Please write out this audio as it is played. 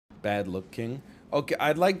Bad look king. Okay,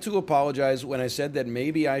 I'd like to apologize when I said that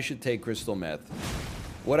maybe I should take crystal meth.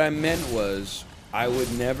 What I meant was I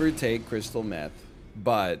would never take crystal meth,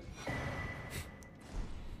 but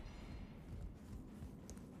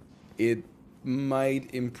it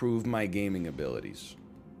might improve my gaming abilities.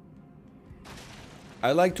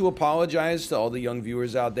 I'd like to apologize to all the young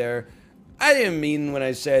viewers out there. I didn't mean when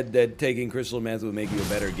I said that taking crystal meth would make you a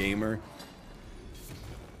better gamer.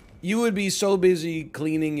 You would be so busy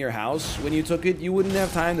cleaning your house when you took it, you wouldn't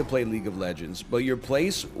have time to play League of Legends, but your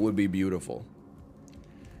place would be beautiful.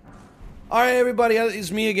 Alright everybody,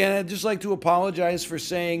 it's me again. I'd just like to apologize for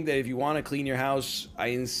saying that if you want to clean your house, I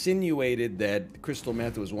insinuated that crystal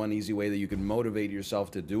meth was one easy way that you could motivate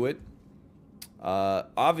yourself to do it.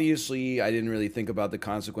 Obviously, I didn't really think about the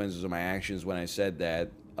consequences of my actions when I said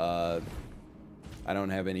that. I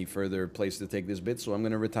don't have any further place to take this bit, so I'm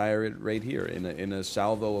going to retire it right here in a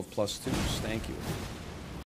salvo of +2s. Thank you.